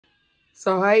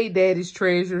So, hey, Daddy's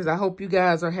Treasures. I hope you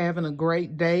guys are having a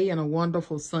great day and a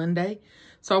wonderful Sunday.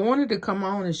 So, I wanted to come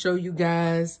on and show you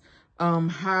guys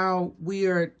how we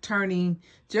are turning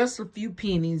just a few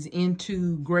pennies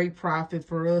into great profit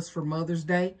for us for Mother's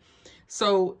Day.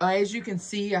 So, as you can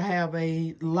see, I have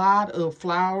a lot of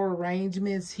flower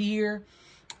arrangements here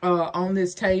on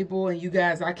this table. And you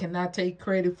guys, I cannot take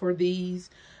credit for these.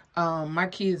 My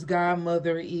kid's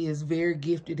godmother is very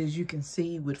gifted, as you can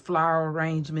see, with flower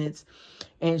arrangements.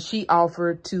 And she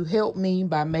offered to help me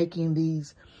by making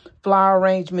these flower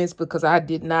arrangements because I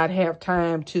did not have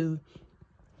time to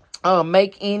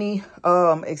make any,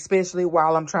 especially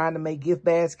while I'm trying to make gift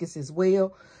baskets as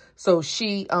well. So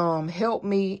she helped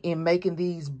me in making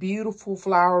these beautiful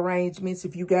flower arrangements.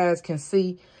 If you guys can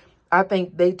see, I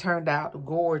think they turned out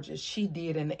gorgeous. She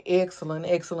did an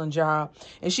excellent job.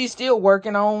 And she's still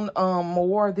working on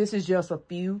more. This is just a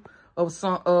few of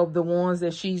some of the ones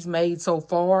that she's made so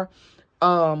far.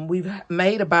 We've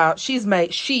made about, she's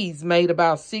made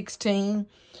about 16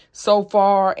 so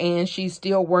far, and she's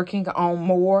still working on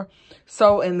more.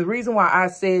 So, and the reason why I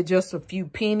said just a few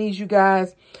pennies, you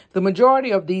guys, the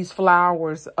majority of these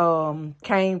flowers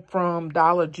came from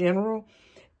Dollar General.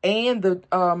 And the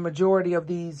majority of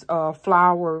these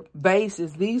flower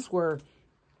vases,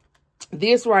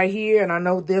 this right here, and I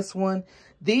know this one,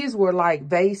 these were like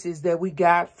vases that we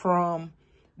got from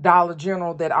Dollar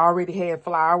General that already had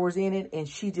flowers in it. And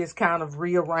she just kind of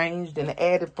rearranged and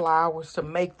added flowers to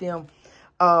make them,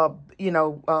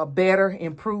 better,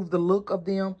 improve the look of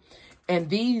them. And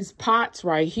these pots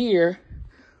right here,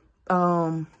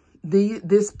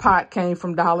 this pot came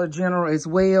from Dollar General as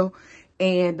well.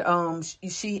 And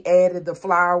she added the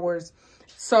flowers.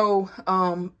 So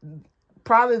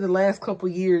probably the last couple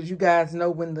of years, you guys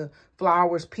know when the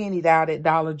flowers pennied out at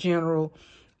Dollar General,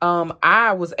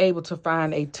 I was able to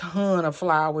find a ton of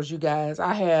flowers, you guys.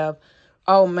 I have,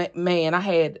 oh man, I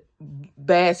had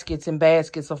baskets and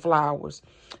baskets of flowers.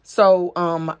 So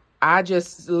I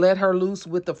just let her loose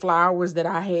with the flowers that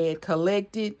I had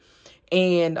collected.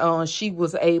 And she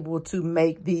was able to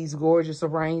make these gorgeous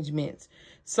arrangements.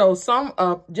 So some,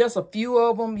 just a few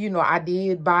of them, I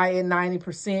did buy at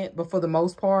 90%, but for the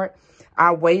most part,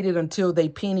 I waited until they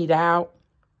pennied out.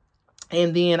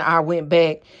 And then I went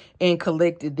back and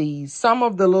collected these. Some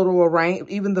of the little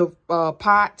even the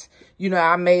pots,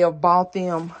 I may have bought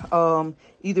them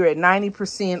either at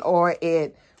 90% or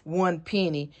at 1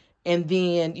 penny. And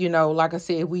then, like I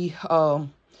said,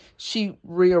 she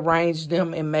rearranged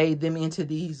them and made them into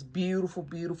these beautiful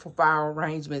flower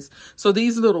arrangements. So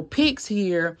these little picks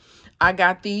here, I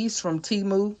got these from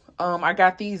Temu. I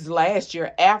got these last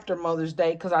year after Mother's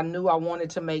Day because I knew I wanted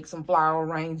to make some flower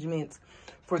arrangements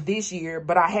for this year.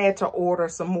 But I had to order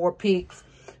some more picks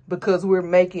because we're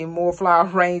making more flower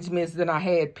arrangements than I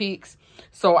had picks.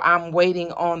 So I'm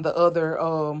waiting on the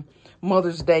other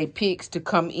Mother's Day picks to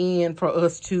come in for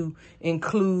us to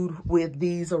include with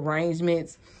these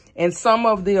arrangements. And some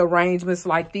of the arrangements,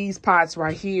 like these pots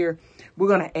right here, we're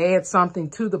going to add something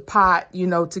to the pot,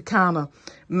 to kind of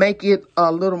make it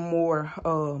a little more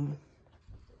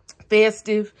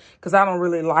festive, because I don't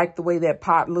really like the way that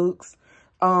pot looks.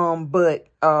 But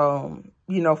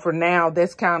for now,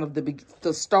 that's kind of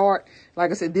the start.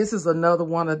 Like I said, this is another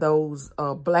one of those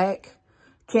black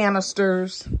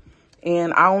canisters.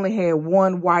 And I only had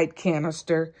one white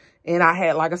canister. And I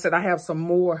had, like I said, I have some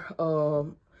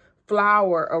more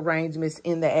flower arrangements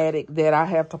in the attic that I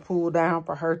have to pull down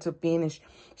for her to finish.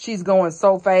 She's going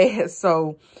so fast.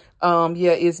 So,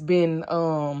 yeah, it's been,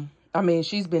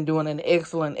 she's been doing an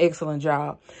excellent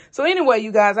job. So anyway,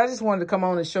 you guys, I just wanted to come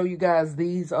on and show you guys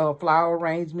these flower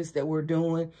arrangements that we're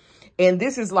doing. And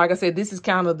this is, like I said, this is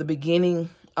kind of the beginning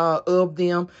of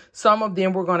them. Some of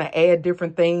them we're going to add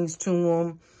different things to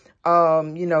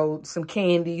them. Some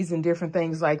candies and different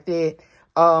things like that.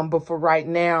 But for right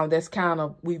now,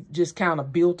 we've just kind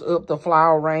of built up the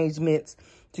flower arrangements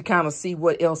to kind of see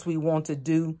what else we want to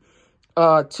do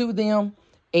to them.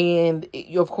 And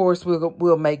of course,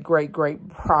 we'll make great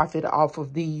profit off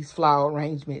of these flower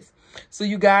arrangements. So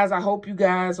you guys, I hope you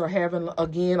guys are having,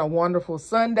 again, a wonderful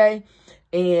Sunday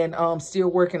and still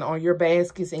working on your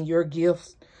baskets and your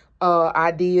gifts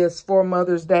ideas for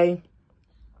Mother's Day.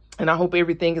 And I hope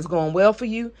everything is going well for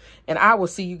you. And I will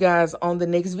see you guys on the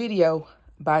next video.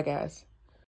 Bye, guys.